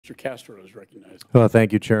Mr. Castro is recognized.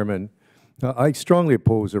 Thank you, Chairman. I strongly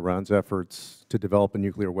oppose Iran's efforts to develop a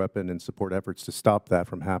nuclear weapon and support efforts to stop that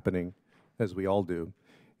from happening, as we all do.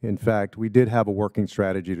 In fact, we did have a working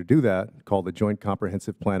strategy to do that called the Joint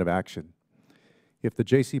Comprehensive Plan of Action. If the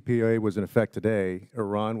JCPOA was in effect today,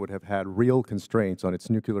 Iran would have had real constraints on its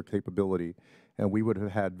nuclear capability, and we would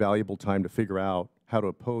have had valuable time to figure out how to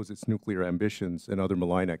oppose its nuclear ambitions and other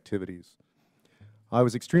malign activities. I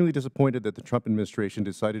was extremely disappointed that the Trump administration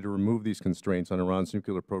decided to remove these constraints on Iran's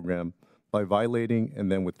nuclear program by violating and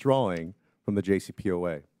then withdrawing from the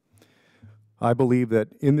JCPOA. I believe that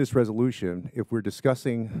in this resolution, if we're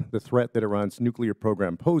discussing the threat that Iran's nuclear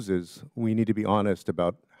program poses, we need to be honest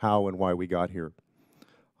about how and why we got here.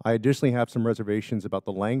 I additionally have some reservations about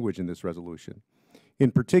the language in this resolution.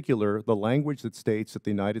 In particular, the language that states that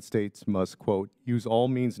the United States must, quote, use all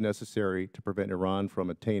means necessary to prevent Iran from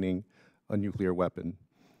attaining a nuclear weapon.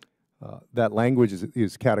 That language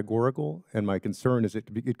is categorical, and my concern is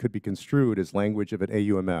it could be construed as language of an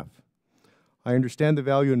AUMF. I understand the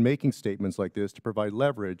value in making statements like this to provide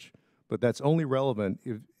leverage, but that's only relevant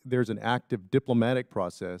if there's an active diplomatic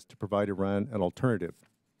process to provide Iran an alternative.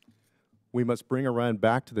 We must bring Iran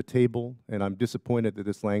back to the table, and I'm disappointed that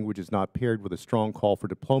this language is not paired with a strong call for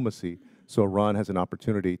diplomacy so Iran has an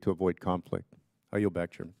opportunity to avoid conflict. I yield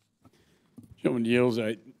back, Chairman. Gentleman yields.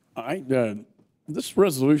 This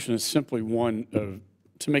resolution is simply one of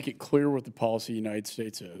to make it clear what the policy of the United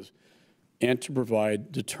States is and to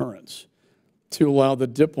provide deterrence, to allow the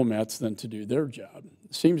diplomats then to do their job.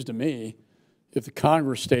 It seems to me if the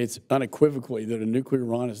Congress states unequivocally that a nuclear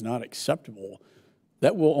Iran is not acceptable,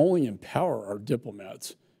 that will only empower our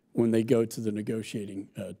diplomats when they go to the negotiating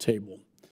table.